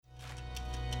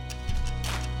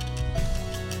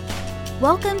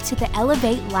Welcome to the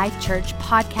Elevate Life Church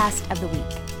podcast of the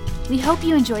week. We hope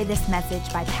you enjoy this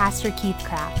message by Pastor Keith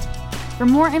Craft. For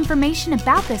more information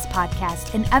about this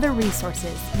podcast and other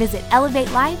resources, visit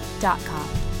elevatelife.com.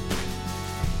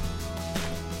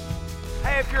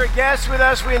 Hey, if you're a guest with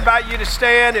us, we invite you to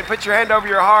stand and put your hand over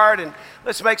your heart and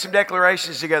let's make some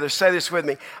declarations together. Say this with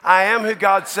me. I am who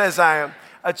God says I am,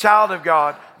 a child of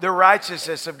God, the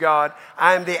righteousness of God.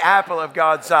 I am the apple of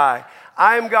God's eye.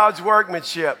 I am God's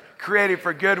workmanship, created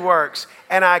for good works,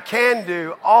 and I can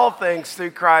do all things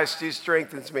through Christ who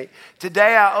strengthens me.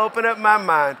 Today I open up my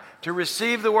mind to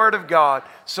receive the word of God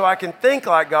so I can think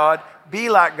like God, be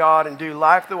like God, and do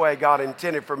life the way God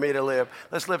intended for me to live.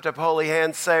 Let's lift up holy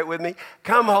hands, say it with me.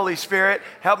 Come, Holy Spirit,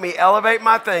 help me elevate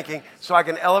my thinking so I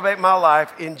can elevate my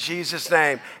life in Jesus'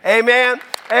 name. Amen,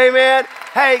 amen.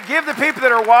 Hey, give the people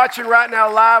that are watching right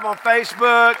now live on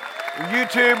Facebook,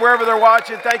 YouTube, wherever they're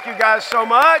watching, thank you guys so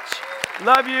much.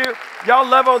 Love you. Y'all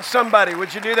love on somebody.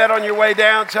 Would you do that on your way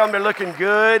down? Tell them they're looking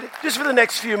good. Just for the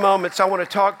next few moments, I want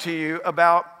to talk to you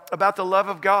about the love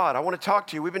of God. I want to talk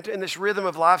to you. We've been in this Rhythm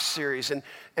of Life series, and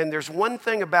there's one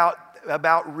thing about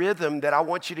rhythm that I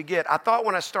want you to get. I thought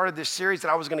when I started this series that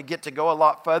I was going to get to go a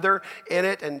lot further in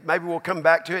it, and maybe we'll come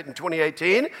back to it in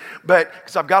 2018, but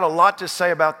because I've got a lot to say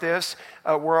about this.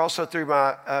 We're also through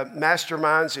my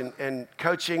masterminds and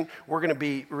coaching, we're going to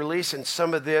be releasing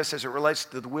some of this as it relates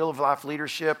to the Wheel of Life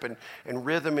leadership and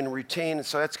rhythm and routine, and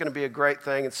so that's going to be a great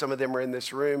thing, and some of them are in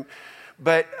this room.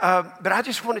 But I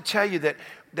just want to tell you that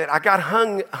I got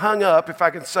hung up, if I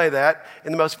can say that,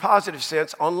 in the most positive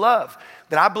sense, on love.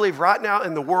 That I believe right now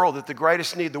in the world that the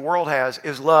greatest need the world has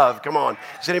is love. Come on.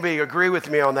 Does anybody agree with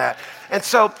me on that? And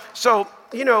so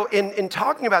you know, in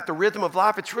talking about the rhythm of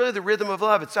life, it's really the rhythm of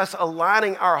love. It's us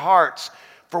aligning our hearts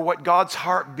for what God's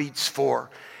heart beats for.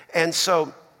 And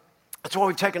so that's why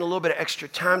we've taken a little bit of extra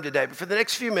time today. But for the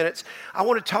next few minutes, I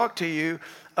want to talk to you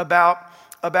about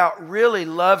really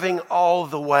loving all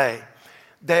the way.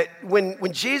 That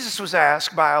when Jesus was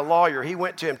asked by a lawyer, he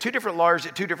went to him, two different lawyers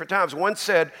at two different times. One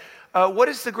said, what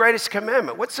is the greatest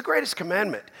commandment? What's the greatest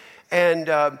commandment? And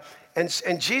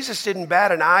Jesus didn't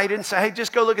bat an eye. He didn't say, hey,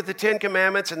 just go look at the 10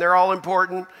 commandments and they're all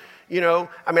important. You know,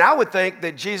 I mean, I would think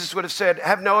that Jesus would have said,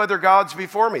 have no other gods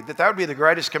before me. That would be the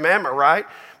greatest commandment, right?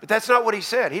 But that's not what he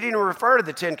said. He didn't refer to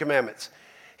the 10 commandments.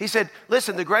 He said,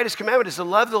 listen, the greatest commandment is to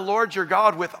love the Lord your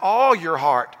God with all your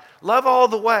heart. Love all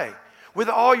the way, with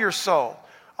all your soul,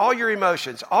 all your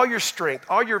emotions, all your strength,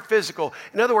 all your physical.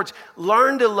 In other words,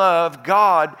 learn to love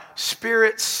God,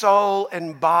 spirit, soul,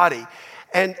 and body.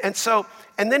 And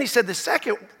then he said the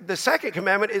second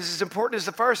commandment is as important as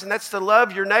the first, and that's to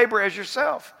love your neighbor as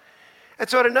yourself. And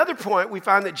so at another point, we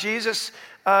find that Jesus,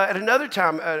 at another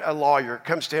time, a lawyer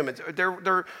comes to him, and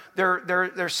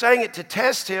they're saying it to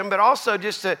test him, but also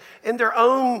just in their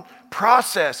own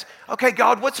process. Okay,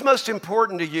 God, what's most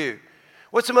important to you?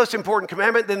 What's the most important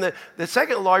commandment? Then the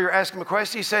second lawyer asked him a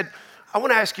question. He said, I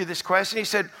want to ask you this question. He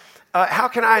said, how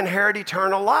can I inherit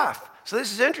eternal life? So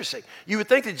this is interesting. You would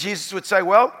think that Jesus would say,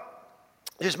 well,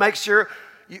 just make sure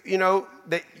you know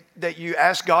that you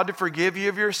ask God to forgive you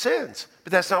of your sins.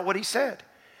 But that's not what he said.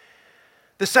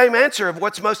 The same answer of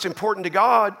what's most important to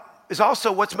God is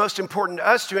also what's most important to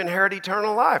us to inherit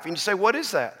eternal life. And you say, what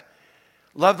is that?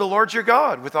 Love the Lord your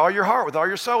God with all your heart, with all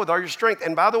your soul, with all your strength.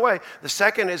 And by the way, the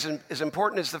second is as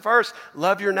important as the first.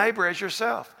 Love your neighbor as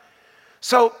yourself.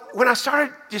 So when I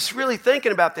started just really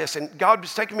thinking about this, and God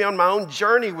was taking me on my own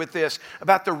journey with this,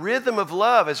 about the rhythm of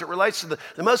love as it relates to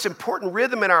the most important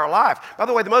rhythm in our life. By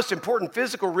the way, the most important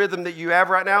physical rhythm that you have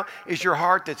right now is your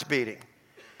heart that's beating.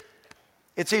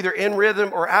 It's either in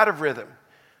rhythm or out of rhythm.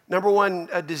 Number one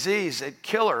disease, a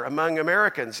killer among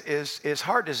Americans is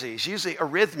heart disease, usually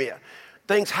arrhythmia.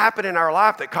 Things happen in our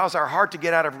life that cause our heart to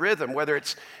get out of rhythm, whether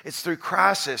it's through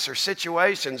crisis or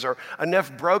situations or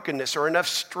enough brokenness or enough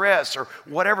stress or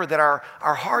whatever, that our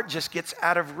heart just gets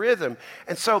out of rhythm.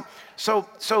 And so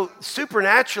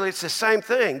supernaturally, it's the same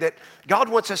thing, that God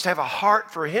wants us to have a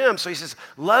heart for him. So he says,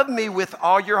 love me with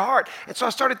all your heart. And so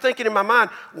I started thinking in my mind,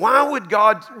 why would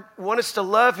God want us to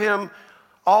love him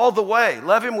all the way,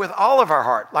 love him with all of our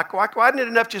heart? Like, why isn't it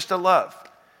enough just to love?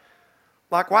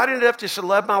 Like, why isn't it enough just to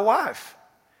love my wife?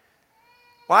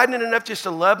 Why isn't it enough just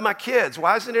to love my kids?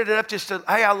 Why isn't it enough just to,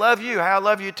 hey, I love you, hey, I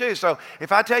love you too. So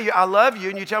if I tell you I love you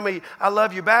and you tell me I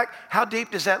love you back, how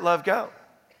deep does that love go?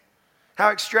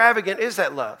 How extravagant is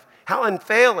that love? How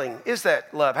unfailing is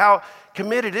that love? How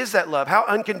committed is that love? How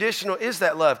unconditional is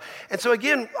that love? And so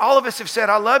again, all of us have said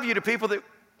I love you to people that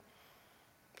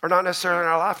are not necessarily in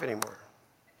our life anymore.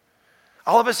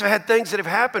 All of us have had things that have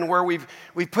happened where we've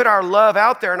put our love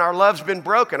out there and our love's been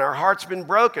broken, our heart's been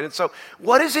broken. And so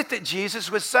what is it that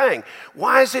Jesus was saying?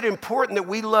 Why is it important that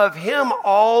we love him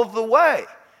all the way?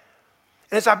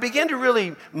 And as I begin to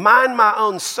really mind my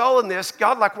own soul in this,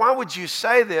 God, like, why would you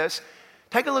say this?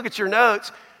 Take a look at your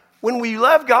notes. When we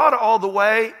love God all the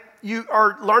way, you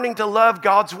are learning to love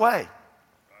God's way.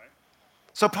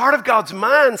 So part of God's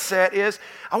mindset is,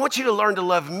 I want you to learn to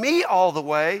love me all the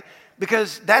way,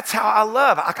 because that's how I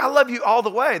love. I love you all the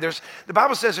way. The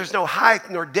Bible says there's no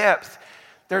height nor depth.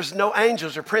 There's no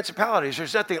angels or principalities.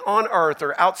 There's nothing on earth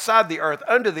or outside the earth,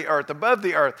 under the earth, above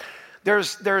the earth.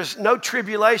 There's no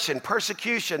tribulation,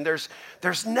 persecution. There's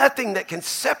nothing that can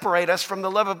separate us from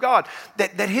the love of God.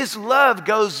 That his love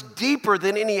goes deeper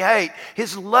than any hate.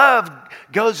 His love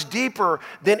goes deeper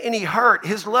than any hurt.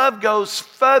 His love goes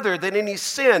further than any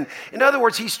sin. In other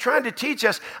words, he's trying to teach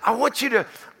us, I want you to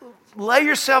lay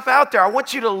yourself out there. I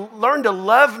want you to learn to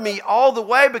love me all the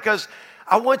way, because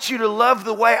I want you to love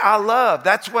the way I love.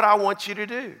 That's what I want you to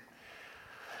do.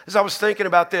 As I was thinking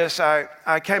about this,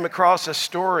 I came across a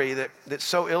story that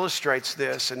so illustrates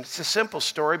this. And it's a simple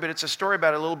story, but it's a story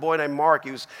about a little boy named Mark.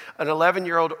 He was an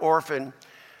 11-year-old orphan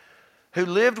who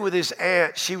lived with his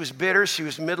aunt. She was bitter. She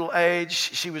was middle-aged.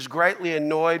 She was greatly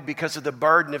annoyed because of the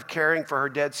burden of caring for her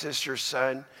dead sister's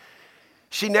son.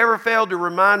 She never failed to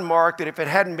remind Mark that if it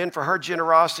hadn't been for her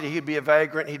generosity, he'd be a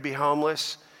vagrant, he'd be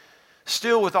homeless.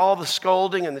 Still, with all the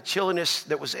scolding and the chilliness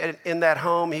that was in that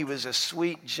home, he was a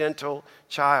sweet, gentle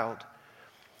child.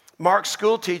 Mark's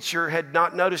school teacher had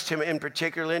not noticed him in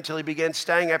particular until he began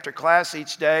staying after class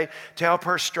each day to help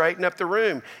her straighten up the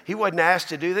room. He wasn't asked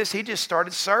to do this. He just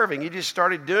started serving. He just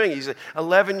started doing it. He's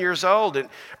 11 years old, and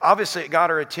obviously it got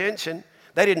her attention.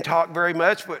 They didn't talk very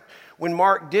much, but when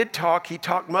Mark did talk, he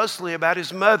talked mostly about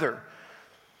his mother.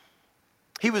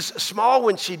 He was small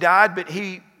when she died, but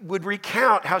he would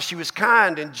recount how she was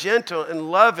kind and gentle and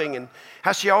loving, and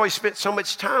how she always spent so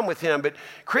much time with him. But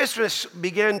Christmas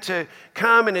began to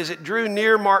come, and as it drew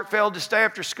near, Mark failed to stay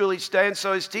after school each day, and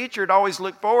so his teacher had always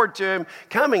looked forward to him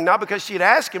coming, not because she had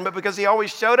asked him, but because he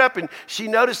always showed up, and she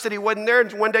noticed that he wasn't there.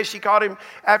 And one day she called him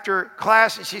after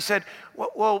class, and she said,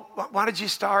 well, why did you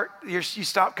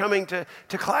stop coming to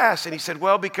class? And he said,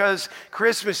 well, because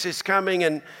Christmas is coming,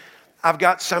 and I've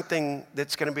got something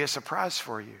that's going to be a surprise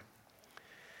for you.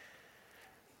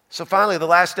 So finally, the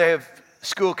last day of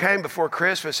school came before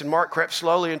Christmas, and Mark crept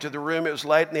slowly into the room. It was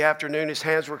late in the afternoon. His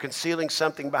hands were concealing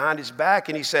something behind his back,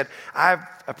 and he said, I have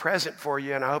a present for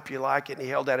you, and I hope you like it. And he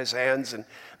held out his hands, and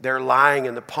there lying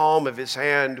in the palm of his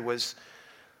hand was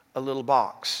a little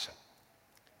box.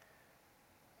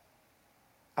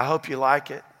 I hope you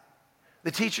like it.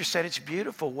 The teacher said, it's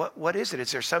beautiful. What is it?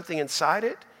 Is there something inside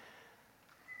it?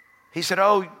 He said,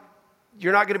 oh,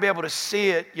 you're not going to be able to see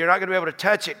it. You're not going to be able to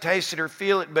touch it, taste it, or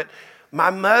feel it. But my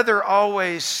mother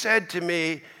always said to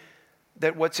me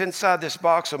that what's inside this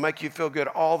box will make you feel good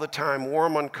all the time,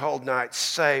 warm on cold nights,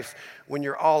 safe when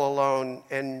you're all alone.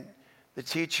 And the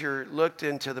teacher looked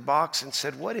into the box and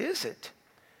said, what is it?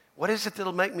 What is it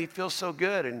that'll make me feel so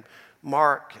good? And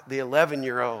Mark, the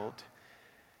 11-year-old,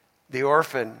 the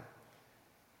orphan,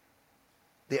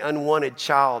 the unwanted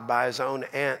child by his own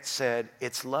aunt, said,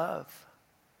 it's love.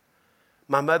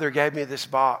 My mother gave me this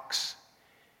box,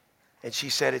 and she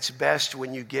said, it's best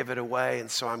when you give it away, and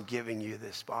so I'm giving you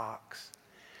this box.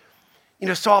 You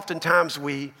know, so oftentimes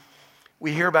we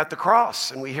hear about the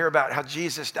cross, and we hear about how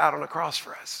Jesus died on a cross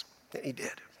for us, and he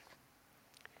did.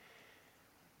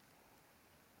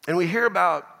 And we hear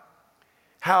about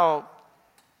how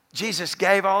Jesus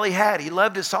gave all he had. He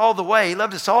loved us all the way. He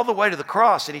loved us all the way to the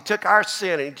cross, and he took our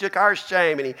sin, and he took our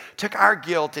shame, and he took our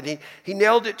guilt, and he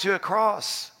nailed it to a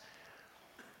cross.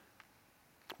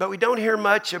 But we don't hear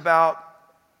much about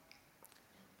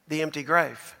the empty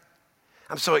grave.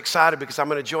 I'm so excited because I'm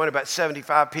going to join about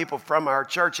 75 people from our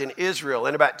church in Israel.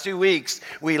 In about 2 weeks,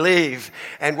 we leave,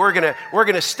 and we're going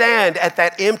to stand at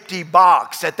that empty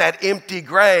box, at that empty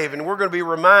grave, and we're going to be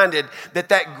reminded that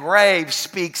that grave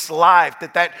speaks life,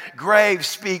 that that grave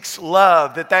speaks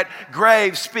love, that that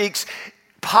grave speaks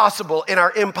possible in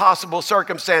our impossible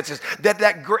circumstances,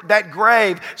 that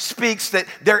grave speaks that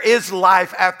there is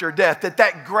life after death,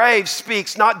 that grave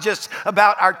speaks not just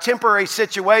about our temporary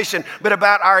situation, but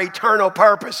about our eternal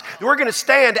purpose. We're going to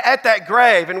stand at that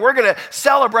grave, and we're going to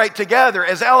celebrate together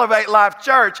as Elevate Life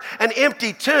Church an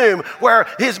empty tomb where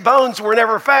his bones were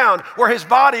never found, where his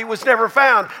body was never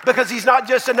found, because he's not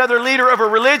just another leader of a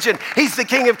religion. He's the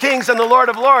King of Kings and the Lord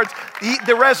of Lords,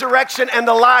 the resurrection and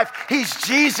the life. He's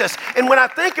Jesus. And when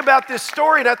I think about this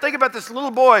story, and I think about this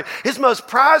little boy, his most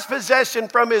prized possession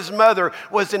from his mother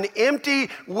was an empty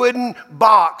wooden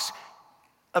box.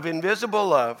 of invisible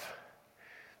love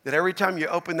that every time you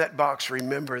open that box,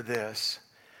 remember this.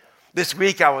 This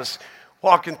week I was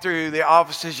walking through the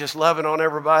offices just loving on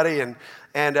everybody, and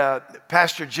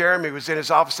Pastor Jeremy was in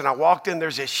his office, and I walked in.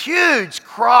 There's this huge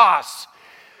cross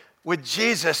with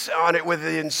Jesus on it with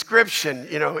the inscription,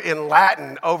 in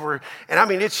Latin over, and I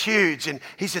mean, it's huge. And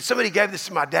he said, somebody gave this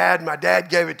to my dad. My dad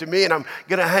gave it to me, and I'm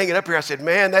going to hang it up here. I said,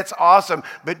 man, that's awesome,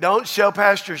 but don't show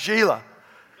Pastor Sheila.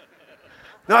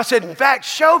 No, I said, in fact,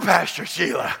 show Pastor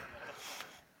Sheila.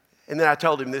 And then I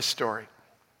told him this story.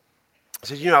 I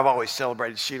said, I've always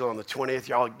celebrated Sheila on the 20th.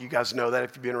 You guys know that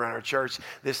if you've been around our church.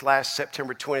 This last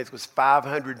September 20th was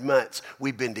 500 months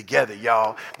we've been together,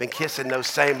 y'all. Been kissing those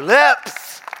same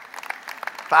lips.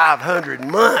 500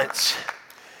 months.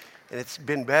 And it's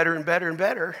been better and better and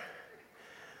better.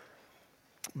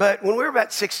 But when we were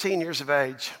about 16 years of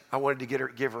age, I wanted to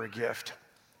give her a gift.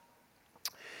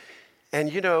 And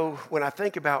when I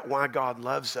think about why God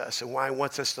loves us and why he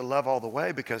wants us to love all the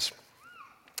way, because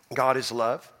God is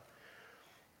love.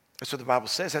 That's what the Bible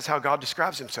says. That's how God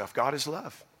describes himself. God is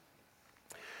love.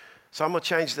 So I'm going to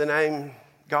change the name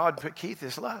God, put Keith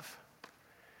is love.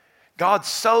 God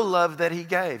so loved that he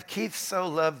gave. Keith so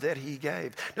loved that he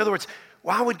gave. In other words,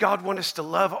 why would God want us to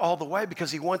love all the way?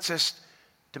 Because he wants us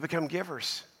to become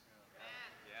givers.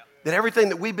 That everything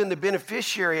that we've been the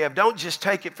beneficiary of, don't just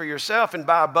take it for yourself and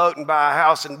buy a boat and buy a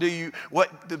house and do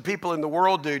what the people in the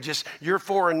world do. Just you're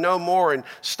for and no more, and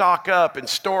stock up and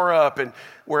store up, and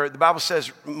where the Bible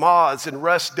says moths and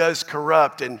rust does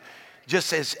corrupt, and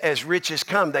just as riches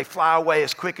come, they fly away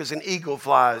as quick as an eagle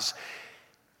flies.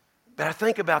 But I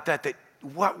think about that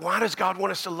why does God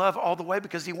want us to love all the way?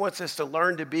 Because he wants us to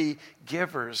learn to be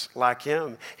givers like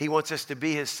him. He wants us to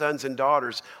be his sons and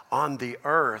daughters on the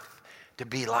earth, to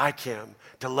be like him,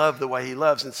 to love the way he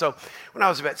loves. And so when I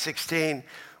was about 16,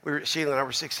 Sheila and I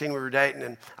were 16, we were dating,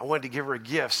 and I wanted to give her a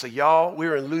gift. So y'all, we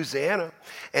were in Louisiana,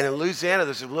 and in Louisiana,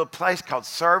 there's a little place called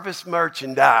Service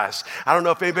Merchandise. I don't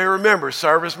know if anybody remembers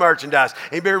Service Merchandise.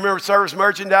 Anybody remember Service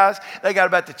Merchandise? They got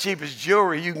about the cheapest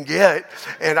jewelry you can get,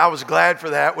 and I was glad for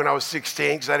that when I was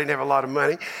 16 because I didn't have a lot of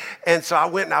money. And so I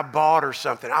went and I bought her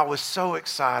something. I was so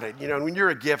excited. And when you're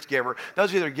a gift giver,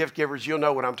 those of you that are gift givers, you'll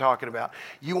know what I'm talking about.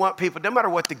 You want people, no matter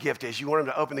what the gift is, you want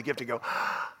them to open the gift and go,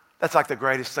 that's like the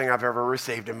greatest thing I've ever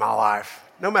received in my life,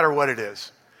 no matter what it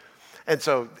is. And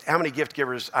so how many gift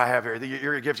givers I have here?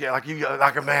 You're a gift giver,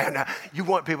 like a man. You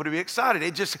want people to be excited.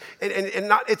 It just, and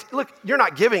not, look, you're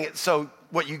not giving it so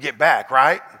what you get back,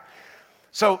 right?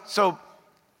 So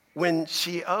when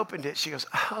she opened it, she goes,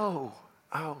 oh,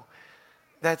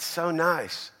 that's so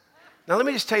nice. Now, let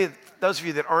me just tell you, those of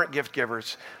you that aren't gift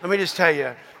givers, let me just tell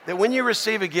you that when you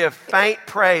receive a gift, faint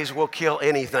praise will kill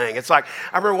anything. It's like,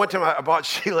 I remember one time I bought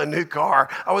Sheila a new car.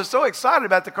 I was so excited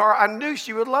about the car I knew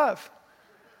she would love.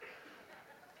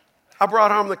 I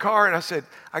brought home the car and I said,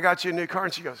 I got you a new car.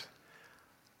 And she goes,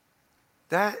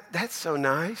 that's so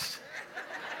nice.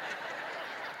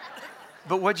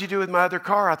 But what'd you do with my other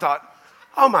car? I thought,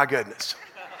 oh my goodness.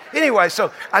 Anyway,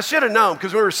 so I should have known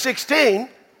because we were 16.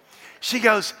 She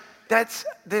goes, it's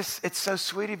so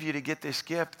sweet of you to get this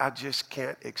gift. I just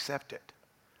can't accept it.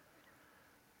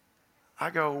 I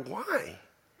go, why?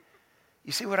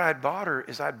 You see, what I'd bought her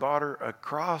is I'd bought her a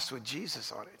cross with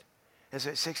Jesus on it. And so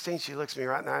at 16, she looks me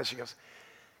right in the eye and she goes,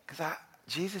 because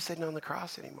Jesus isn't on the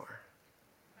cross anymore.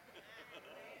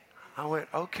 I went,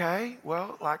 okay,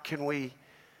 well, can we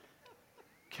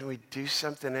do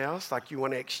something else? Like, you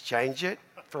want to exchange it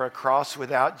for a cross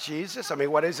without Jesus? I mean,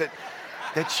 what is it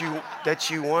that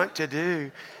you want to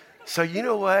do? So you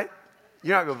know what?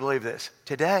 You're not going to believe this.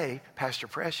 Today, Pastor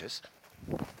Precious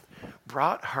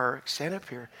brought her, stand up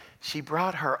here, she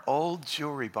brought her old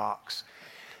jewelry box.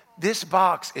 This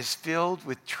box is filled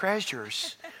with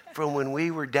treasures from when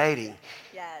we were dating.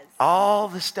 Yes. All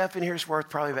the stuff in here is worth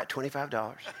probably about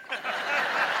 $25.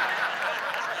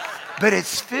 But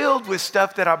it's filled with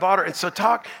stuff that I bought her. And so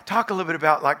talk a little bit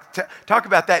about, talk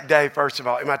about that day, first of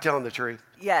all. Am I telling the truth?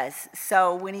 Yes.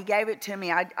 So when he gave it to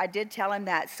me, I did tell him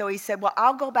that. So he said, well,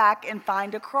 I'll go back and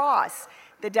find a cross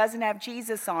that doesn't have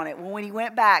Jesus on it. Well, when he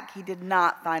went back, he did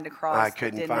not find a cross. I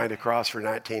couldn't find a cross for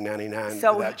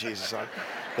 $19.99 without Jesus on it.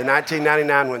 The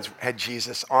 $19.99 ones had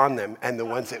Jesus on them, and the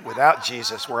ones that without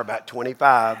Jesus were about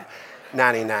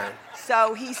 $25.99.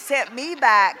 So he sent me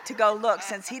back to go look,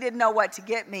 since he didn't know what to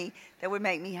get me that would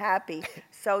make me happy.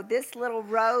 So this little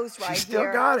rose right She still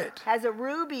here got it. has a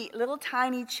ruby, little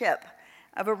tiny chip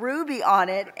of a ruby on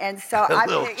it, and so A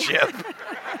little chip.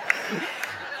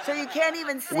 So you can't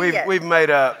even see it. We've made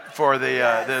up for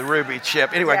the ruby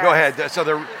chip. Anyway, Go ahead.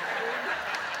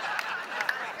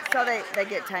 So they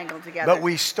get tangled together. But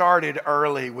we started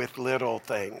early with little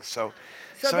things. So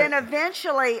then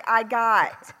eventually I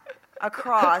got a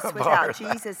cross without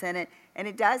Jesus in it, and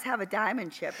it does have a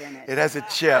diamond chip in it. It has a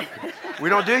chip. We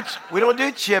don't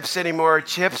do chips anymore.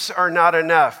 Chips are not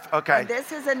enough. Okay. And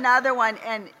this is another one,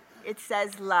 and it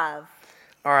says love.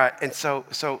 All right, and so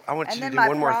I want you to do one more thing.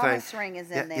 And then my promise ring is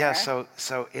in there. Yeah,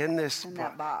 so in this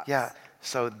that box. Yeah.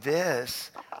 So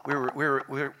this we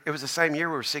were it was the same year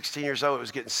we were 16 years old. It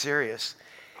was getting serious.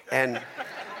 And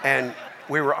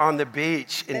we were on the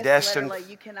beach in Destin.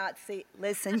 Literally, you cannot see.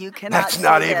 Listen, you cannot That's see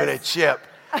not this. even a chip.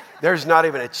 There's not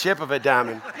even a chip of a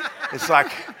diamond. It's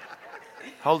like,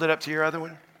 hold it up to your other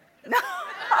one. No.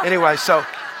 Anyway, so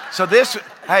this,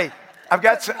 hey, I've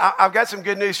got some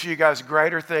good news for you guys.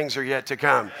 Greater things are yet to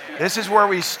come. This is where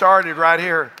we started right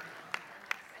here.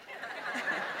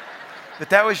 But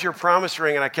that was your promise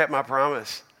ring, and I kept my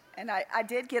promise. And I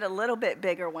did get a little bit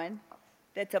bigger one.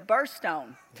 That's a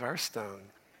birthstone. Birthstone.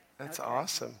 That's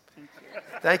awesome.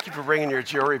 Thank you for bringing your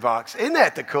jewelry box. Isn't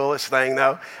that the coolest thing,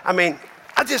 though? I mean,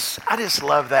 I just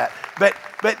love that. But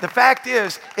the fact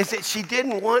is that she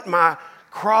didn't want my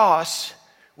cross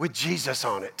with Jesus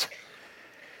on it.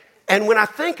 And when I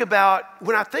think about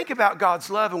God's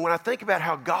love, and when I think about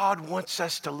how God wants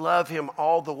us to love him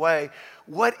all the way,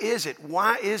 what is it?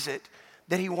 Why is it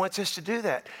that he wants us to do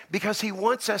that? Because he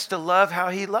wants us to love how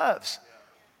he loves.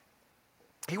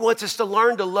 He wants us to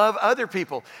learn to love other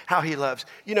people how he loves.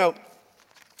 You know,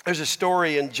 there's a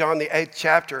story in John the 8th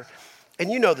chapter,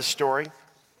 and you know the story.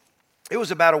 It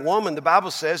was about a woman. The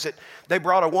Bible says that they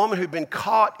brought a woman who'd been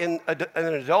caught in an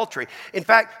adultery. In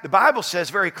fact, the Bible says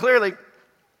very clearly,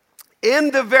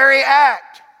 in the very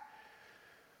act.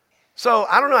 So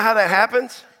I don't know how that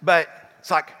happens, but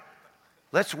it's like,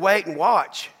 let's wait and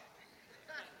watch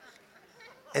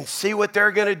and see what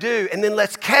they're going to do. And then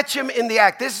let's catch him in the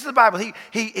act. This is the Bible.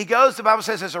 He goes, the Bible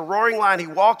says, as a roaring lion, he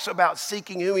walks about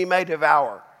seeking whom he may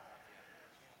devour.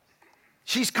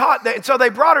 She's caught there. And so they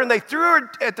brought her and they threw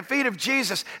her at the feet of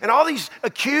Jesus. And all these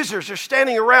accusers are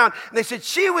standing around. And they said,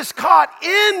 she was caught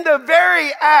in the very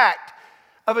act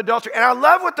of adultery. And I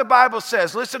love what the Bible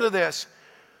says. Listen to this.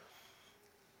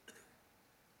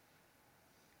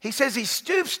 He says he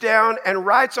stoops down and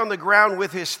writes on the ground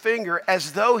with his finger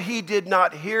as though he did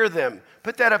not hear them.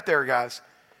 Put that up there, guys.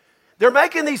 They're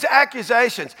making these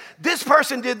accusations. This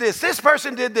person did this. This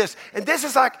person did this. And this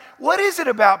is like, what is it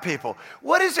about people?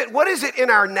 What is it in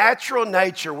our natural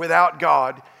nature without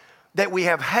God that we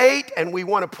have hate, and we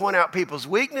want to point out people's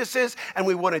weaknesses, and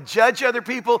we want to judge other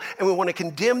people, and we want to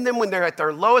condemn them when they're at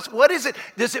their lowest? What is it?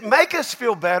 Does it make us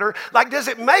feel better? Like, does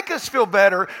it make us feel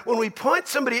better when we point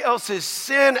somebody else's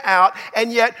sin out,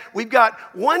 and yet we've got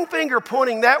one finger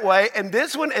pointing that way, and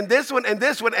this one, and this one, and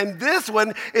this one, and this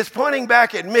one is pointing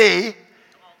back at me,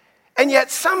 and yet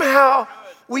somehow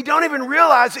we don't even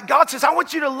realize that God says, I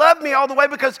want you to love me all the way,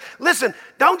 because, listen,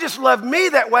 don't just love me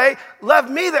that way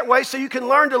so you can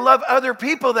learn to love other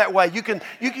people that way.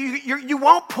 You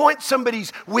won't point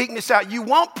somebody's weakness out. You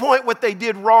won't point what they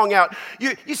did wrong out.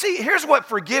 You see, here's what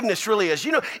forgiveness really is.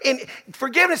 You know,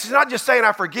 forgiveness is not just saying,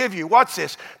 I forgive you. Watch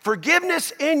this.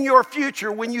 Forgiveness in your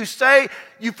future, when you say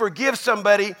you forgive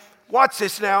somebody, watch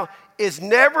this now, is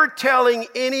never telling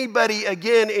anybody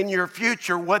again in your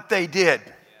future what they did.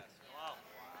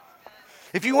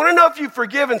 If you want to know if you've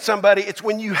forgiven somebody, it's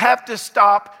when you have to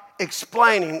stop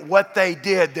explaining what they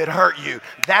did that hurt you.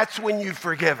 That's when you've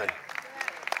forgiven.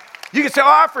 You can say, oh,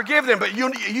 I forgive them, but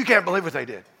you can't believe what they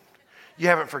did. You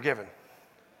haven't forgiven.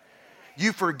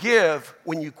 You forgive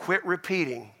when you quit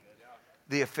repeating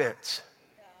the offense.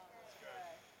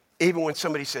 Even when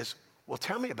somebody says, well,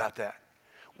 tell me about that.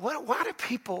 Why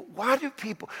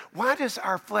does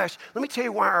our flesh, let me tell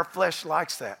you why our flesh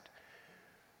likes that.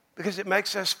 Because it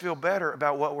makes us feel better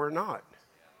about what we're not.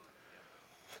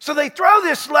 So they throw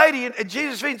this lady at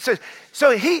Jesus' feet and says,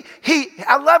 so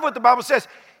I love what the Bible says.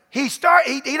 He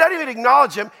doesn't even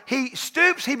acknowledge him. He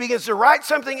stoops, he begins to write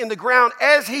something in the ground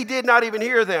as he did not even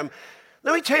hear them.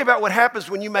 Let me tell you about what happens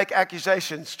when you make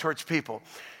accusations towards people.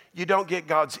 You don't get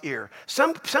God's ear.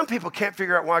 Some people can't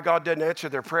figure out why God doesn't answer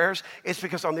their prayers. It's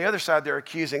because on the other side, they're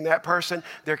accusing that person,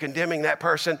 they're condemning that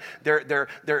person, they're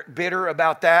bitter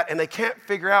about that, and they can't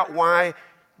figure out why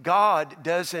God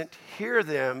doesn't hear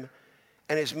them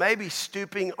and is maybe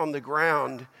stooping on the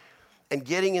ground and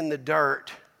getting in the dirt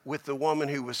with the woman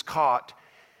who was caught.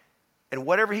 And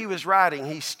whatever he was writing,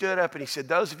 he stood up and he said,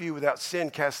 those of you without sin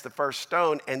cast the first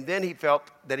stone. And then he felt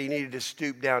that he needed to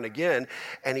stoop down again.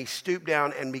 And he stooped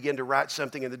down and began to write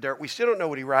something in the dirt. We still don't know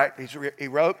what he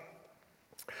wrote.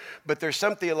 But there's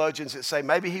some theologians that say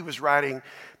maybe he was writing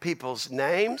people's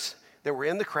names. that were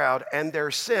in the crowd and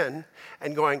their sin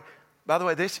and going, by the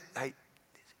way,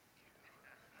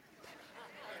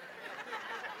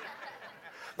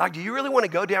 like, do you really want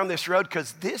to go down this road?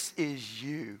 Because this is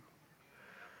you.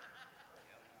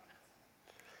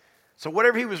 So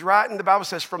whatever he was writing, the Bible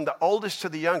says from the oldest to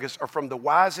the youngest, or from the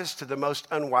wisest to the most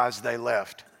unwise, they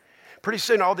left. Pretty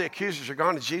soon all the accusers are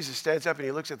gone, and Jesus stands up and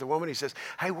he looks at the woman. He says,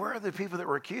 hey, where are the people that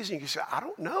were accusing you? She said, I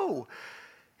don't know.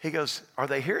 He goes, are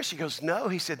they here? She goes, no.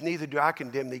 He said, neither do I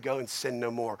condemn thee. Go and sin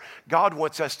no more. God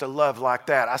wants us to love like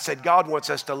that. I said, God wants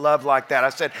us to love like that. I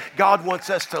said, God wants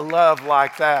us to love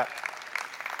like that.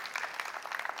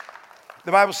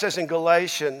 The Bible says in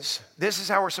Galatians, this is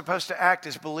how we're supposed to act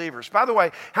as believers. By the way,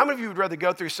 how many of you would rather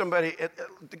go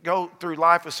through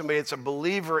life with somebody that's a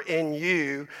believer in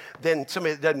you than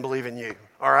somebody that doesn't believe in you?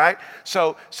 All right?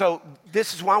 So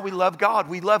this is why we love God.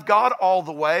 We love God all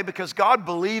the way because God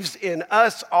believes in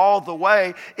us all the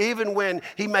way, even when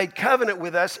he made covenant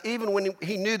with us, even when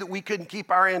he knew that we couldn't keep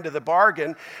our end of the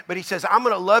bargain. But he says, I'm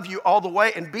going to love you all the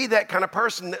way, and be that kind of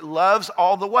person that loves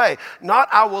all the way. Not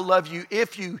I will love you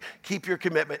if you keep your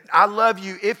commitment. I love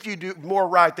you if you do more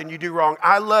right than you do wrong.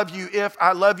 I love you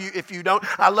if you don't.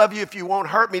 I love you if you won't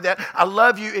hurt me. That I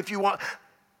love you if you want.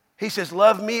 He says,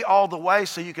 love me all the way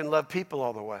so you can love people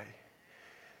all the way. And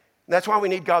that's why we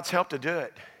need God's help to do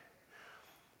it.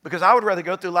 Because I would rather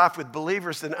go through life with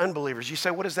believers than unbelievers. You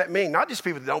say, what does that mean? Not just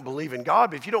people that don't believe in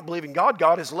God, but if you don't believe in God,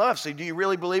 God is love. So do you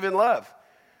really believe in love?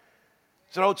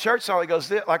 It's an old church song that goes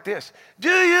like this. Do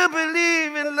you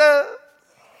believe in love?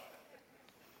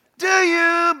 Do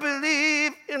you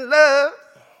believe in love?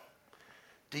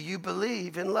 Do you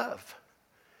believe in love?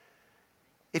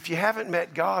 If you haven't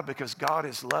met God, because God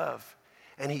is love,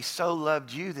 and he so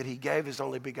loved you that he gave his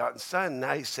only begotten son,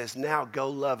 now he says, now go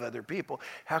love other people.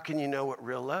 How can you know what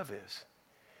real love is?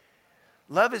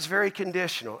 Love is very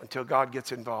conditional until God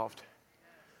gets involved.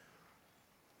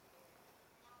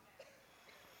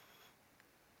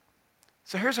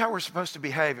 So here's how we're supposed to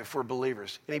behave if we're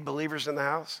believers. Any believers in the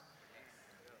house?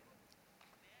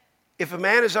 If a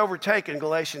man is overtaken,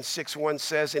 Galatians 6:1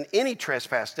 says, in any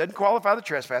trespass, doesn't qualify the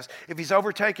trespass, if he's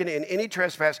overtaken in any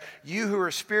trespass, you who are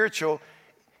spiritual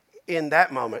in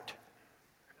that moment,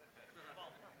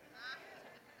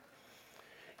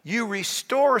 you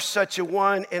restore such a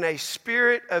one in a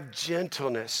spirit of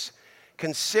gentleness,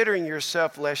 considering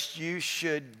yourself lest you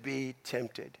should be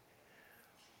tempted.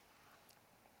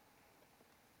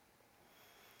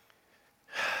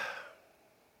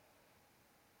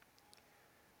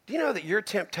 Do you know that your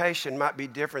temptation might be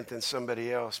different than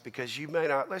somebody else because you may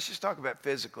not, let's just talk about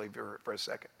physically for a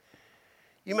second.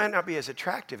 You might not be as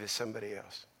attractive as somebody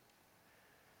else.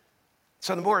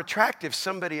 So the more attractive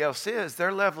somebody else is,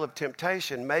 their level of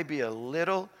temptation may be a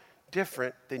little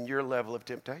different than your level of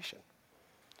temptation.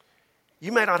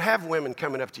 You may not have women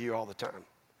coming up to you all the time.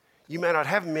 You may not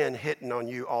have men hitting on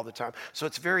you all the time. So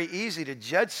it's very easy to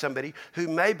judge somebody who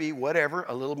may be whatever,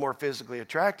 a little more physically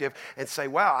attractive, and say,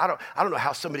 wow, I don't know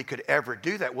how somebody could ever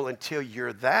do that. Well, until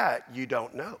you're that, you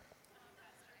don't know.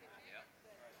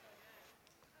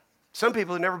 Some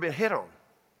people have never been hit on.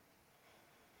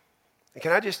 And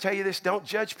can I just tell you this? Don't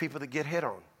judge people that get hit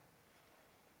on.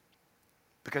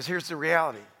 Because here's the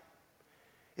reality.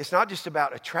 It's not just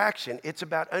about attraction. It's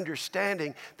about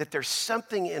understanding that there's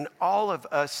something in all of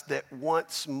us that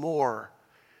wants more.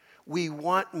 We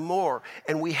want more.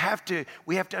 And we have to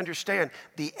understand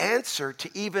the answer to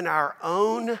even our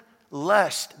own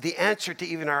lust, the answer to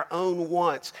even our own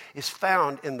wants is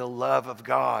found in the love of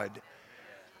God.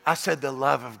 I said the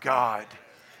love of God.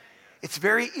 It's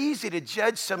very easy to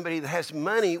judge somebody that has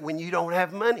money when you don't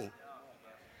have money.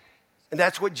 And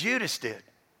that's what Judas did.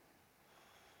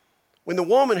 When the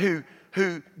woman who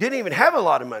didn't even have a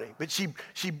lot of money, but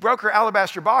she broke her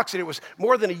alabaster box and it was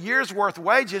more than a year's worth of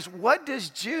wages, what does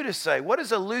Judas say? What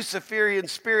does a Luciferian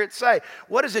spirit say?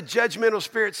 What does a judgmental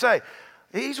spirit say?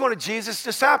 He's one of Jesus'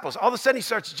 disciples. All of a sudden he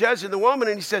starts judging the woman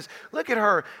and he says, look at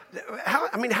her.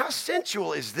 How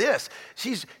sensual is this?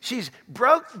 She's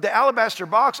broke the alabaster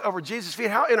box over Jesus' feet.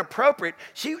 How inappropriate.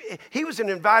 He was an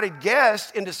invited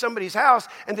guest into somebody's house,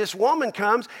 and this woman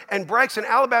comes and breaks an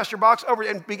alabaster box over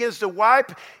and begins to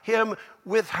wipe him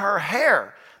with her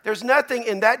hair. There's nothing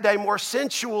in that day more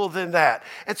sensual than that.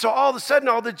 And so all of a sudden,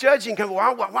 all the judging comes,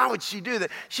 why would she do that?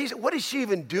 What is she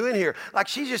even doing here? Like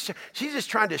she's just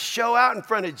trying to show out in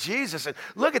front of Jesus. And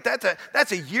look at that,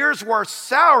 that's a year's worth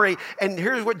salary. And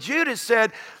here's what Judas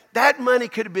said, that money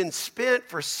could have been spent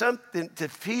for something to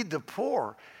feed the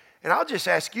poor. And I'll just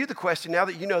ask you the question now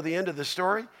that you know the end of the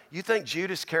story. You think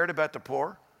Judas cared about the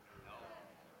poor? No.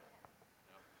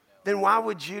 Then why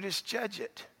would Judas judge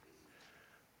it?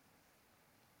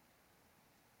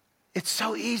 It's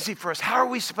so easy for us. How are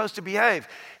we supposed to behave?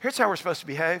 Here's how we're supposed to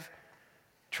behave.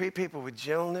 Treat people with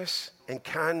gentleness and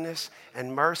kindness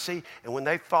and mercy. And when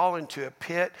they fall into a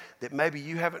pit that maybe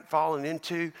you haven't fallen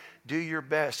into, do your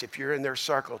best if you're in their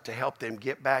circle to help them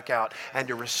get back out and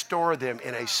to restore them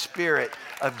in a spirit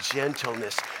of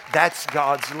gentleness. That's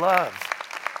God's love.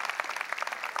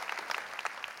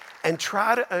 And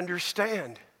try to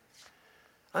understand.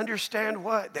 Understand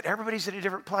what? That everybody's at a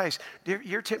different place.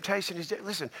 Your temptation is different.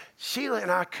 Listen, Sheila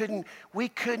and I couldn't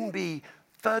be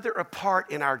further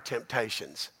apart in our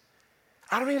temptations.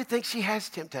 I don't even think she has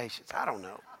temptations. I don't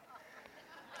know.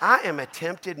 I am a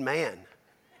tempted man.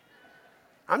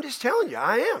 I'm just telling you,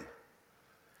 I am.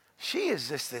 She is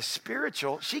this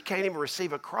spiritual, she can't even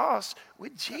receive a cross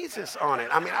with Jesus on it.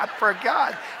 I mean, I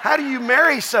forgot. How do you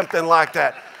marry something like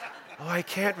that? Oh, I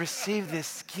can't receive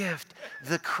this gift.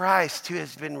 The Christ who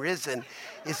has been risen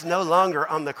is no longer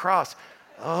on the cross.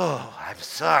 Oh, I'm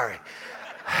sorry.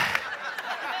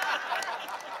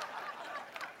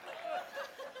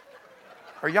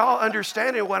 Are y'all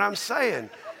understanding what I'm saying?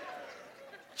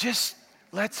 Just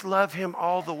let's love him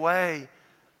all the way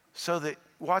so that,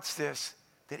 watch this,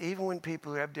 that even when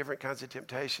people who have different kinds of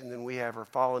temptation than we have or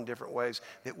fall in different ways,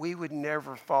 that we would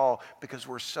never fall because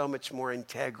we're so much more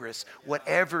integrous.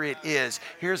 Whatever it is,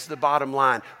 here's the bottom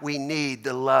line. We need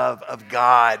the love of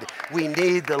God. We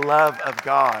need the love of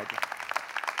God.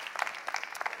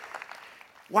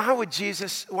 Why would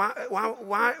Jesus,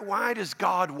 why does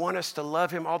God want us to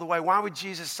love him all the way? Why would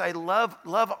Jesus say love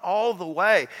all the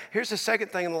way? Here's the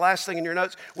second thing and the last thing in your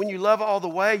notes. When you love all the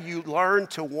way, you learn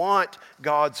to want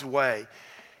God's way.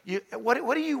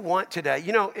 What do you want today?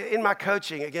 You know, in my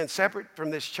coaching, again, separate from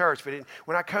this church, but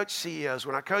when I coach CEOs,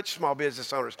 when I coach small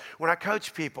business owners, when I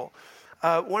coach people,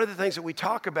 one of the things that we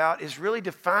talk about is really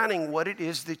defining what it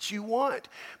is that you want,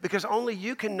 because only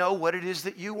you can know what it is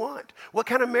that you want. What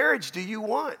kind of marriage do you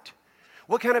want?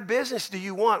 What kind of business do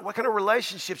you want? What kind of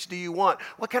relationships do you want?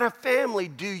 What kind of family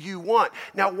do you want?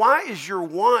 Now, why is your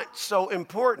want so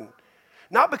important?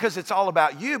 Not because it's all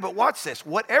about you, but watch this.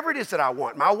 Whatever it is that I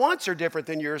want, my wants are different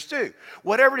than yours too.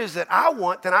 Whatever it is that I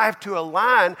want, then I have to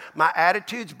align my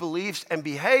attitudes, beliefs, and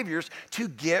behaviors to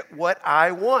get what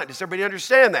I want. Does everybody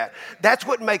understand that? That's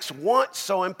what makes want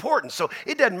so important. So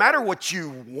it doesn't matter what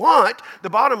you want. The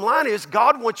bottom line is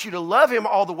God wants you to love him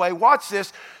all the way, watch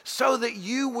this, so that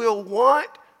you will want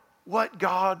what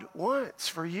God wants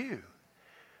for you.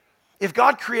 If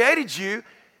God created you,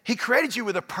 he created you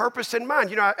with a purpose in mind.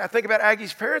 You know, I think about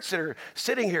Aggie's parents that are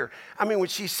sitting here. I mean, when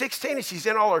she's 16 and she's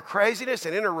in all her craziness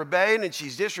and in her rebellion and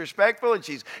she's disrespectful and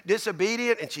she's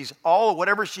disobedient and she's all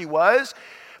whatever she was,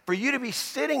 for you to be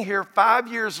sitting here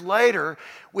 5 years later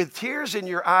with tears in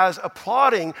your eyes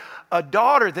applauding a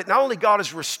daughter that not only God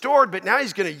has restored, but now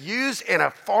he's going to use in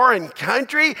a foreign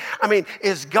country. I mean,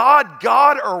 is God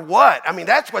God or what? I mean,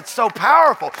 that's what's so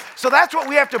powerful. So that's what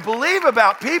we have to believe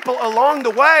about people along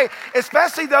the way,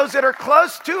 especially those that are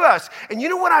close to us. And you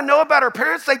know what I know about her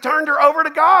parents? They turned her over to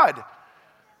God.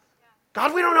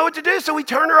 God, we don't know what to do, so we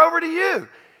turn her over to you.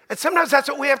 And sometimes that's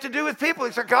what we have to do with people.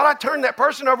 It's like, God, I turn that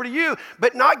person over to you,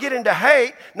 but not get into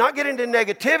hate, not get into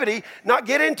negativity, not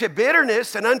get into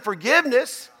bitterness and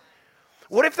unforgiveness.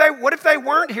 What if they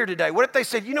weren't here today? What if they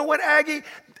said, you know what, Aggie?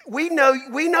 We know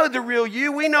the real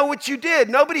you. We know what you did.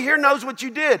 Nobody here knows what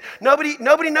you did.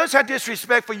 Nobody knows how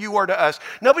disrespectful you were to us.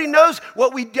 Nobody knows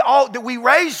what that we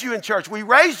raised you in church. We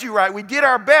raised you right. We did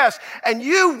our best, and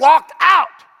you walked out.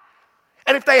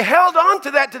 And if they held on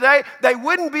to that today, they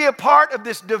wouldn't be a part of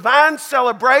this divine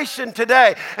celebration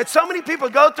today. And so many people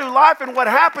go through life, and what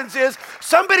happens is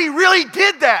somebody really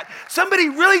did that. Somebody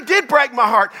really did break my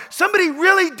heart. Somebody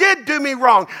really did do me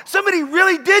wrong. Somebody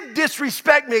really did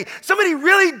disrespect me. Somebody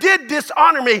really did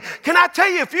dishonor me. Can I tell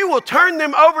you, if you will turn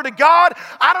them over to God,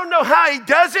 I don't know how he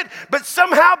does it, but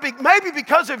somehow, maybe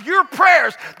because of your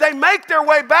prayers, they make their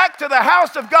way back to the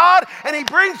house of God, and he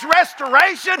brings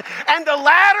restoration, and the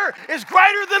latter is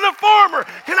greater than the former.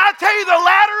 Can I tell you, the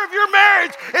ladder of your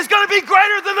marriage is going to be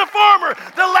greater than the former.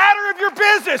 The ladder of your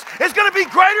business is going to be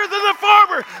greater than the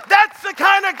former. That's the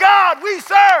kind of God we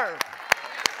serve.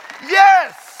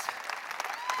 Yes.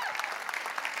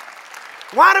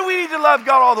 Why do we need to love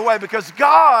God all the way? Because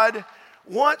God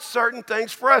wants certain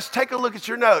things for us. Take a look at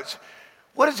your notes.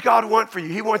 What does God want for you?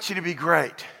 He wants you to be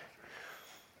great.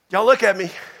 Y'all look at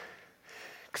me,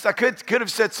 because I could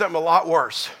have said something a lot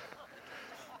worse.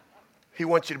 He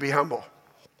wants you to be humble.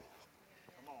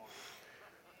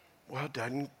 Well,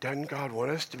 doesn't God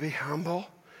want us to be humble?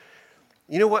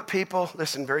 You know what, people?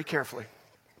 Listen very carefully.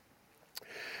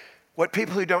 What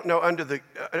people who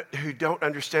don't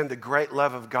understand the great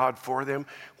love of God for them,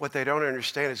 what they don't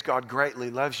understand is God greatly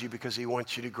loves you because he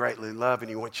wants you to greatly love and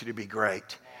he wants you to be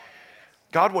great.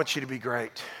 God wants you to be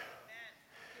great.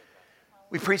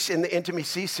 We preached in the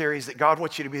Intimacy series that God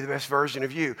wants you to be the best version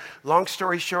of you. Long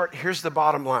story short, here's the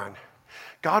bottom line.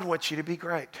 God wants you to be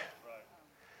great.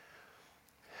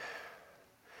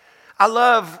 I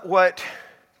love what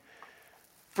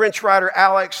French writer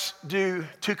Alex de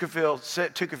Tocqueville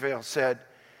said.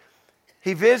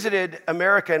 He visited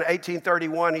America in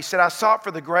 1831. He said, I sought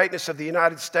for the greatness of the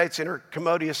United States in her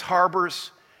commodious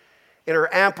harbors, in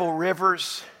her ample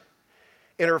rivers,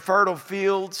 in her fertile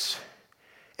fields,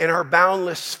 in her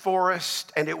boundless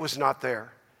forest, and it was not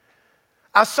there.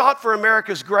 I sought for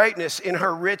America's greatness in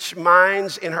her rich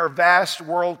mines, in her vast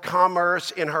world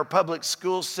commerce, in her public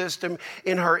school system,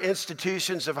 in her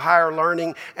institutions of higher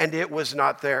learning, and it was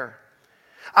not there.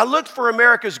 I looked for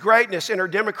America's greatness in her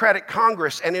democratic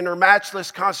Congress and in her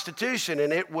matchless Constitution,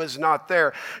 and it was not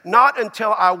there. Not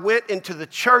until I went into the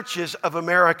churches of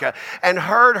America and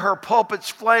heard her pulpits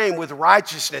flame with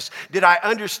righteousness did I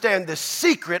understand the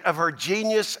secret of her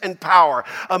genius and power.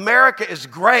 America is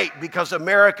great because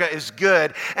America is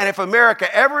good, and if America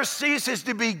ever ceases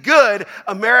to be good,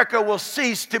 America will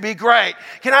cease to be great.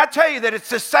 Can I tell you that it's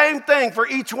the same thing for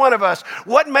each one of us?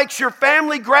 What makes your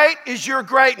family great is your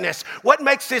greatness. What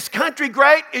makes this country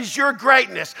great is your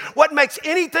greatness. What makes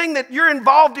anything that you're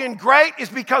involved in great is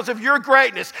because of your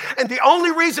greatness. And the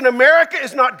only reason America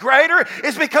is not greater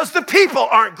is because the people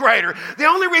aren't greater. The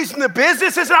only reason the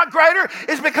business is not greater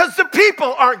is because the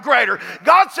people aren't greater.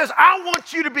 God says, I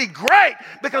want you to be great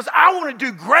because I want to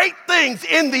do great things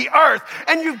in the earth.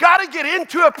 And you've got to get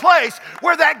into a place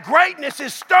where that greatness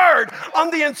is stirred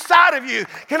on the inside of you.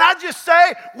 Can I just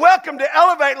say, welcome to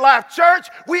Elevate Life Church.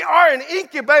 We are an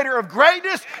incubator of greatness.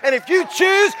 And if you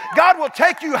choose, God will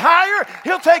take you higher.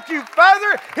 He'll take you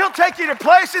further. He'll take you to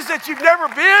places that you've never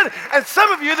been, and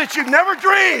some of you that you've never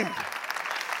dreamed.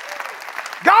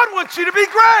 God wants you to be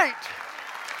great.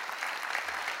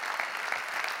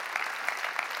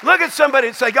 Look at somebody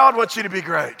and say, God wants you to be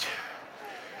great.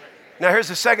 Now, here's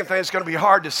the second thing that's going to be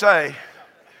hard to say.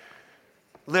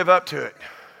 Live up to it.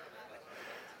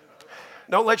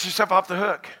 Don't let yourself off the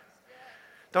hook.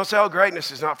 Don't say, oh, greatness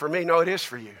is not for me. No, it is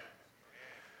for you.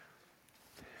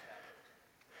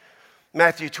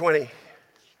 Matthew 20,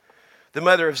 the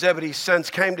mother of Zebedee's sons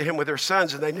came to him with her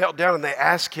sons, and they knelt down and they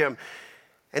asked him.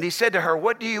 And he said to her,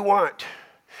 what do you want?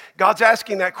 God's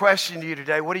asking that question to you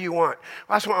today. What do you want?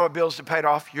 Well, I just want my bills to be paid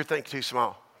off. You're thinking too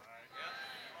small.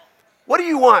 What do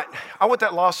you want? I want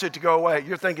that lawsuit to go away.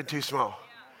 You're thinking too small.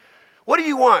 What do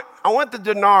you want? I want the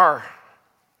dinar.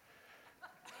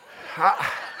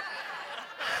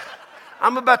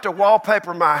 I'm about to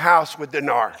wallpaper my house with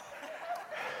dinar.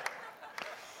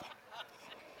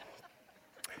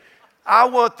 I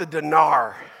want the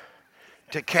dinar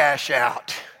to cash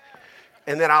out,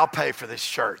 and then I'll pay for this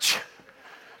church.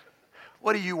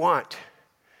 What do you want?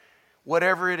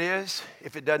 Whatever it is,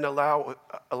 if it doesn't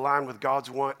align with God's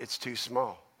want, it's too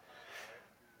small.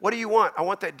 What do you want? I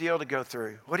want that deal to go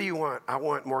through. What do you want? I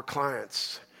want more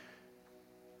clients.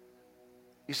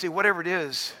 You see, whatever it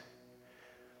is,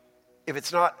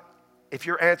 if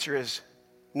your answer is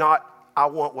not, I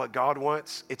want what God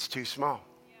wants, it's too small.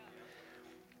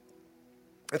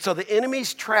 And so the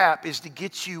enemy's trap is to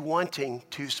get you wanting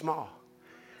too small.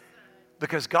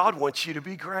 Because God wants you to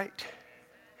be great.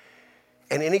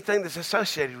 And anything that's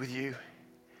associated with you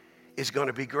is going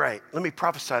to be great. Let me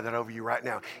prophesy that over you right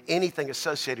now. Anything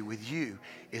associated with you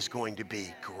is going to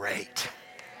be great.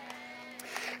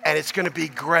 And it's going to be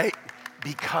great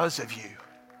because of you.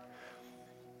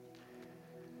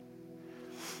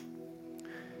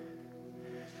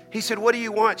 He said, what do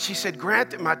you want? She said,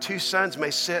 grant that my two sons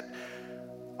may sit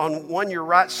on one your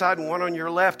right side and one on your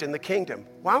left in the kingdom.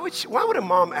 Why would a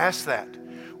mom ask that?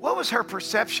 What was her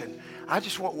perception? I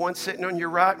just want one sitting on your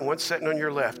right and one sitting on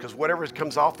your left, because whatever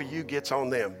comes off of you gets on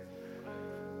them.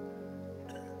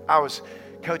 I was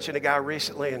coaching a guy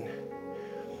recently, and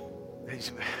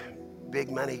he's a big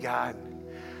money guy.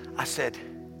 I said,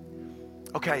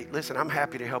 okay, listen, I'm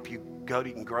happy to help you go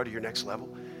and grow to your next level.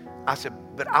 I said,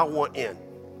 but I want in.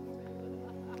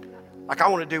 Like, I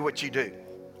want to do what you do.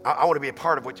 I want to be a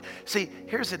part of what you... See,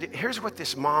 here's what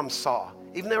this mom saw.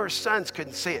 Even though her sons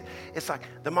couldn't see it. It's like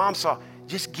the mom saw,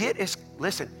 just get as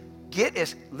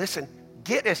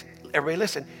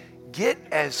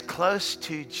close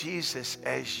to Jesus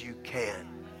as you can.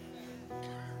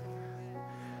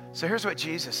 So here's what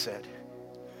Jesus said.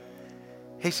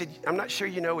 He said, I'm not sure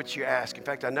you know what you ask. In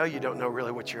fact, I know you don't know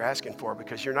really what you're asking for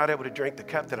because you're not able to drink the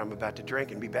cup that I'm about to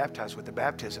drink and be baptized with the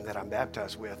baptism that I'm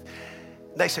baptized with.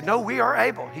 They said, no, we are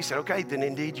able. He said, okay, then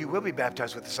indeed you will be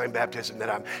baptized with the same baptism that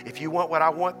I'm. If you want what I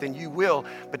want, then you will.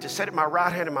 But to set at my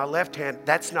right hand and my left hand,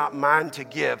 that's not mine to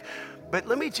give. But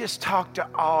let me just talk to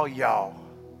all y'all.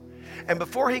 And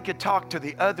before he could talk to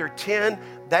the other 10,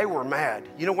 they were mad.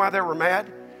 You know why they were mad?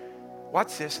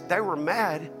 Watch this. They were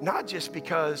mad not just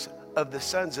because of the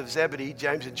sons of Zebedee,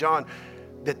 James and John,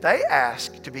 that they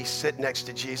asked to be sit next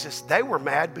to Jesus. They were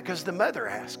mad because the mother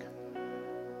asked.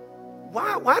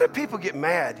 Why do people get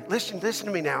mad? Listen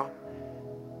to me now,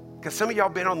 because some of y'all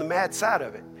been on the mad side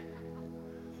of it.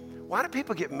 Why do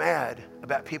people get mad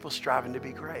about people striving to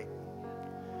be great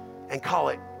and call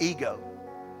it ego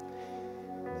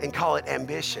and call it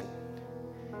ambition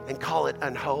and call it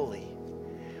unholy?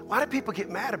 Why do people get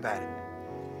mad about it?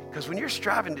 Because when you're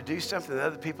striving to do something that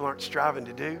other people aren't striving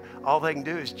to do, all they can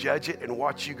do is judge it and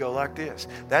watch you go like this.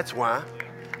 That's why.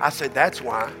 I said, that's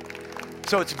why.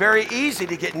 So it's very easy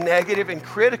to get negative and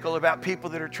critical about people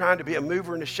that are trying to be a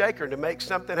mover and a shaker and to make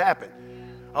something happen.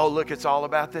 Oh, look, it's all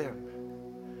about them.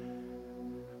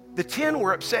 The 10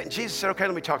 were upset, and Jesus said, okay,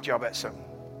 let me talk to y'all about something.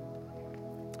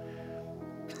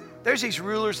 There's these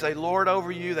rulers, they lord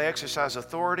over you, they exercise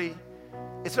authority.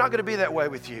 It's not going to be that way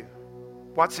with you.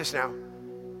 Watch this now.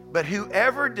 But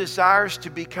whoever desires to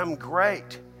become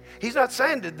great, he's not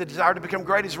saying that the desire to become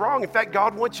great is wrong. In fact,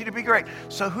 God wants you to be great.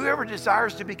 So whoever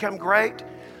desires to become great,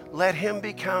 let him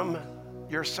become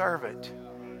your servant.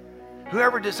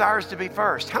 Whoever desires to be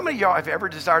first. How many of y'all have ever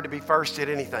desired to be first at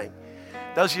anything?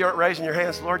 Those of you aren't raising your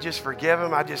hands, Lord, just forgive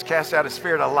them. I just cast out a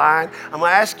spirit of lying. I'm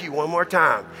going to ask you one more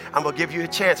time. I'm going to give you a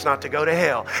chance not to go to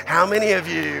hell. How many of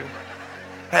you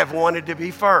have wanted to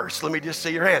be first? Let me just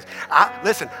see your hands.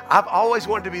 Listen, I've always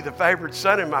wanted to be the favored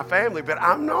son in my family, but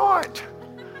I'm not.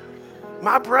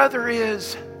 My brother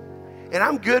is, and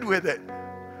I'm good with it.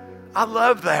 I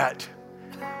love that.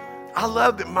 I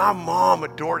love that my mom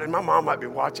adored it. My mom might be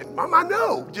watching. Mom, I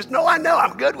know. Just know I know.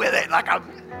 I'm good with it.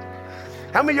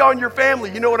 How many of y'all in your family,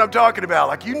 you know what I'm talking about?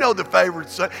 Like, you know the favored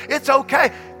son. It's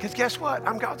okay. Because guess what?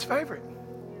 I'm God's favorite.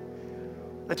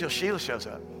 Until Sheila shows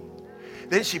up.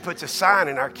 Then she puts a sign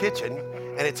in our kitchen,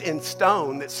 and it's in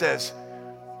stone that says,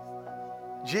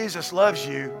 Jesus loves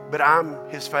you, but I'm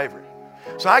his favorite.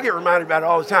 So I get reminded about it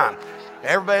all the time.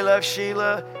 Everybody loves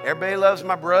Sheila. Everybody loves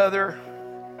my brother.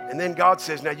 And then God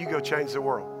says, now you go change the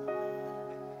world.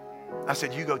 I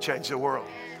said, you go change the world.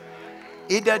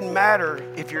 It doesn't matter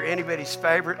if you're anybody's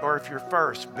favorite or if you're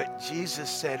first, but Jesus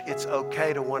said it's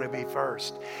okay to want to be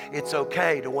first. It's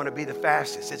okay to want to be the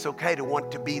fastest. It's okay to want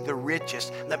to be the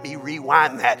richest. Let me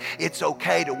rewind that. It's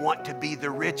okay to want to be the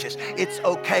richest. It's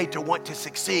okay to want to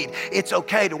succeed. It's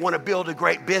okay to want to build a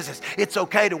great business. It's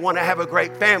okay to want to have a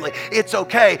great family. It's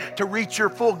okay to reach your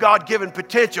full God-given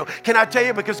potential. Can I tell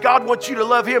you, because God wants you to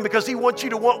love him, because he wants you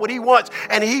to want what he wants,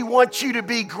 and he wants you to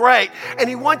be great. And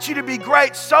he wants you to be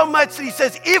great so much that he says,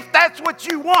 if that's what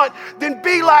you want, then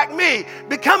be like me.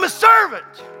 Become a servant.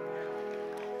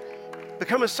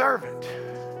 Become a servant.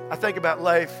 I think about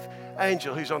Leif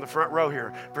Angel, who's on the front row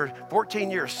here. For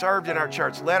 14 years, served in our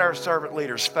church, led our servant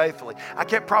leaders faithfully. I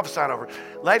kept prophesying over him.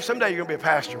 Leif, someday you're going to be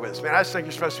a pastor with us. Man, I just think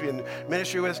you're supposed to be in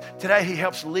ministry with us. Today, he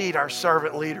helps lead our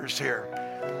servant leaders here.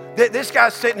 This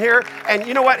guy's sitting here, and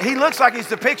you know what? He looks like he's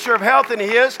the picture of health, and he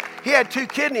is. He had 2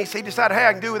 kidneys. He decided, hey,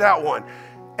 I can do without one.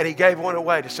 And he gave one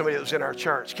away to somebody that was in our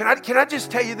church. Can I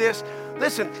just tell you this?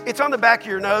 Listen, it's on the back of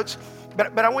your notes,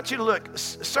 but I want you to look.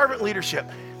 Servant leadership.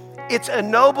 It's a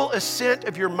noble ascent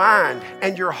of your mind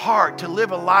and your heart to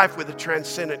live a life with a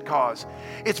transcendent cause.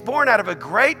 It's born out of a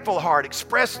grateful heart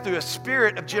expressed through a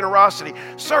spirit of generosity.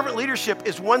 Servant leadership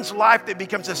is one's life that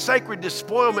becomes a sacred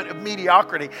despoilment of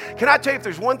mediocrity. Can I tell you, if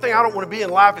there's one thing I don't want to be in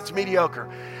life, it's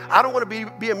mediocre. I don't want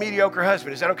to be a mediocre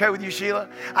husband. Is that okay with you, Sheila?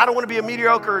 I don't want to be a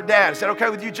mediocre dad. Is that okay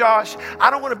with you, Josh?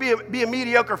 I don't want to be a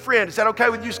mediocre friend. Is that okay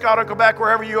with you, Scott, Uncle Back,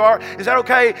 wherever you are? Is that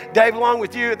okay, Dave, along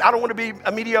with you? I don't want to be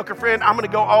a mediocre friend. I'm going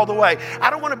to go all the way. I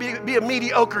don't want to be a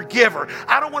mediocre giver.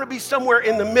 I don't want to be somewhere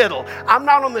in the middle. I'm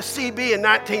not on the CB in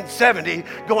 1970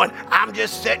 going, I'm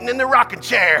just sitting in the rocking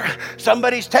chair.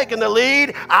 Somebody's taking the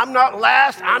lead. I'm not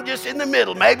last. I'm just in the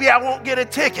middle. Maybe I won't get a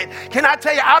ticket. Can I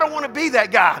tell you, I don't want to be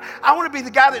that guy. I want to be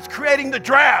the guy that's creating the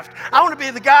draft. I want to be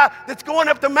the guy that's going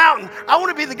up the mountain. I want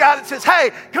to be the guy that says,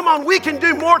 hey, come on, we can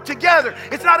do more together.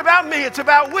 It's not about me, it's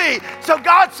about we. So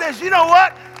God says, you know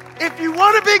what? If you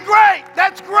want to be great,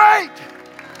 that's great.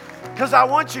 Because I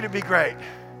want you to be great.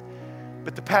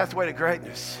 But the pathway to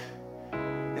greatness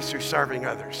is through serving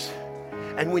others.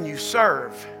 And when you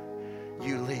serve,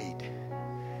 you lead.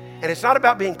 And it's not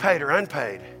about being paid or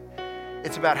unpaid.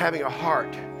 It's about having a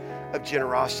heart of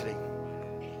generosity.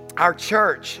 Our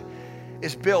church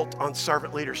is built on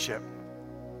servant leadership.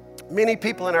 Many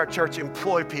people in our church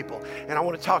employ people, and I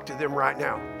want to talk to them right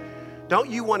now. Don't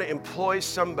you want to employ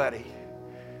somebody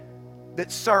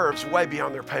that serves way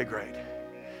beyond their pay grade?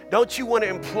 Don't you want to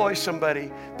employ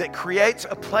somebody that creates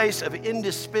a place of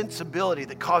indispensability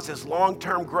that causes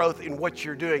long-term growth in what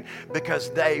you're doing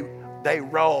because they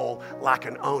roll like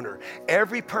an owner?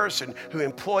 Every person who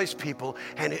employs people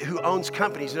and who owns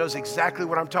companies knows exactly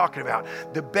what I'm talking about.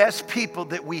 The best people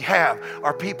that we have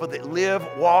are people that live,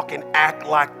 walk, and act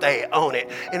like they own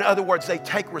it. In other words, they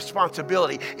take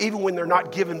responsibility even when they're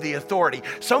not given the authority.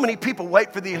 So many people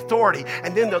wait for the authority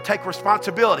and then they'll take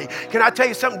responsibility. Can I tell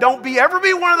you something? Don't ever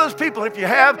be one of those people. If you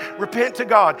have, repent to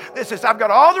God. This says, I've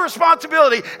got all the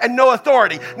responsibility and no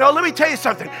authority. No, let me tell you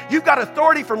something. You've got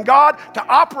authority from God to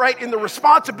operate in the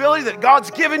responsibility that God's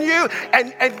given you.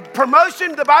 And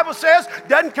promotion, the Bible says,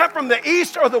 doesn't come from the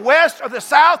east or the west or the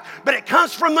south, but it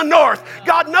comes from the north.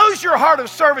 God knows your heart of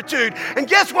servitude. And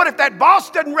guess what? If that boss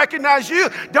doesn't recognize you,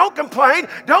 don't complain.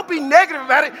 Don't be negative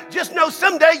about it. Just know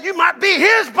someday you might be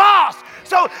his boss.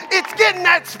 So it's getting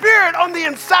that spirit on the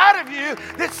inside of you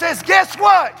that says, guess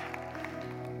what?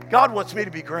 God wants me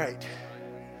to be great.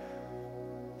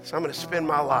 So I'm going to spend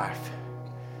my life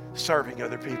serving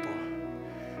other people.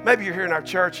 Maybe you're here in our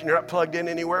church and you're not plugged in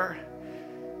anywhere.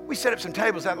 We set up some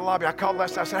tables out in the lobby. I called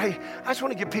last night. I said, hey, I just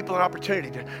want to give people an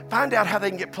opportunity to find out how they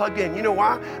can get plugged in. You know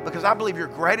why? Because I believe your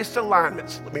greatest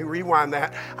alignments, let me rewind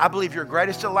that. I believe your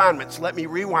greatest alignments, let me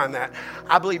rewind that.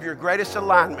 I believe your greatest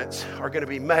alignments are going to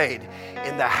be made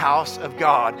in the house of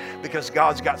God because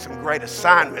God's got some great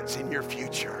assignments in your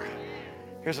future.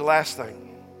 Here's the last thing.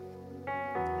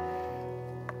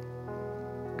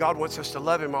 God wants us to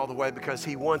love him all the way because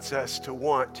he wants us to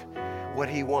want what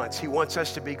he wants. He wants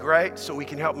us to be great so we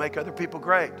can help make other people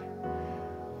great.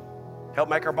 Help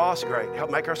make our boss great. Help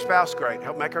make our spouse great.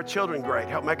 Help make our children great.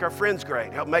 Help make our friends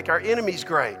great. Help make our enemies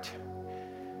great.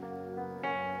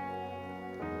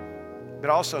 But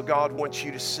also God wants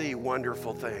you to see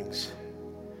wonderful things.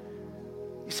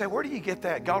 You say, where do you get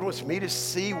that? God wants me to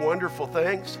see wonderful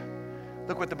things?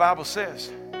 Look what the Bible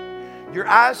says. Your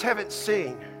eyes haven't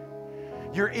seen.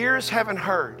 Your ears haven't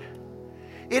heard.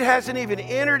 It hasn't even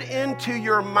entered into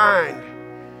your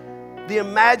mind the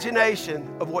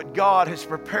imagination of what God has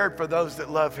prepared for those that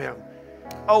love him.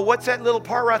 Oh, what's that little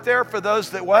part right there? For those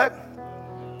that what?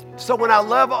 So when I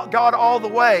love God all the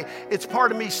way, it's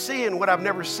part of me seeing what I've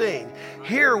never seen,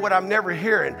 hear what I'm never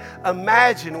hearing,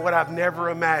 imagine what I've never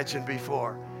imagined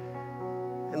before.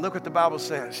 And look what the Bible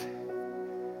says.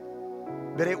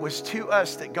 But it was to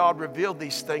us that God revealed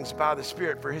these things by the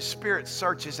Spirit, for his Spirit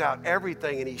searches out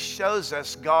everything and he shows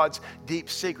us God's deep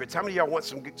secrets. How many of y'all want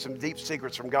some deep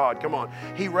secrets from God? Come on.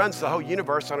 He runs the whole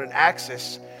universe on an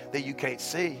axis that you can't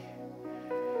see.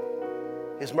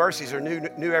 His mercies are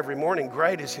new every morning.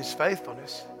 Great is his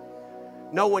faithfulness.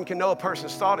 No one can know a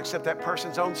person's thought except that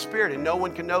person's own spirit, and no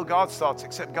one can know God's thoughts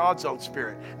except God's own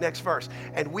spirit. Next verse.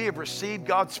 And we have received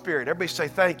God's Spirit. Everybody say,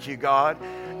 thank you, God.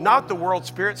 Not the world's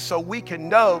spirit, so we can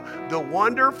know the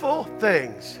wonderful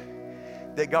things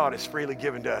that God has freely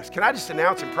given to us. Can I just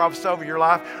announce and prophesy over your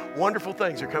life? Wonderful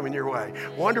things are coming your way.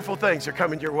 Wonderful things are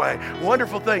coming your way.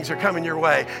 Wonderful things are coming your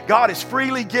way. God is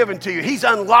freely given to you. He's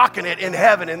unlocking it in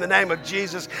heaven in the name of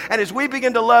Jesus. And as we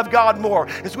begin to love God more,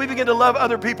 as we begin to love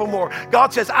other people more,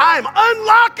 God says, I'm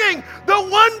unlocking the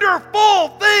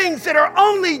wonderful things that are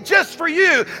only just for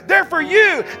you. They're for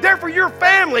you. They're for your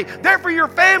family. They're for your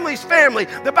family's family.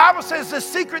 The Bible says the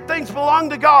secret things belong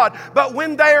to God, but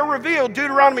when they are revealed,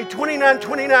 Deuteronomy 29:29,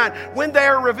 when they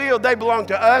are revealed, they belong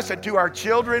to us and to our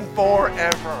children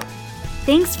forever.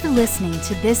 Thanks for listening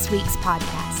to this week's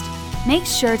podcast. Make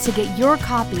sure to get your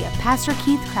copy of Pastor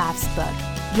Keith Craft's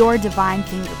book, Your Divine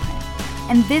Fingerprint,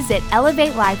 and visit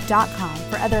elevatelife.com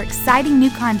for other exciting new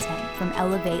content from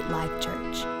Elevate Life Church.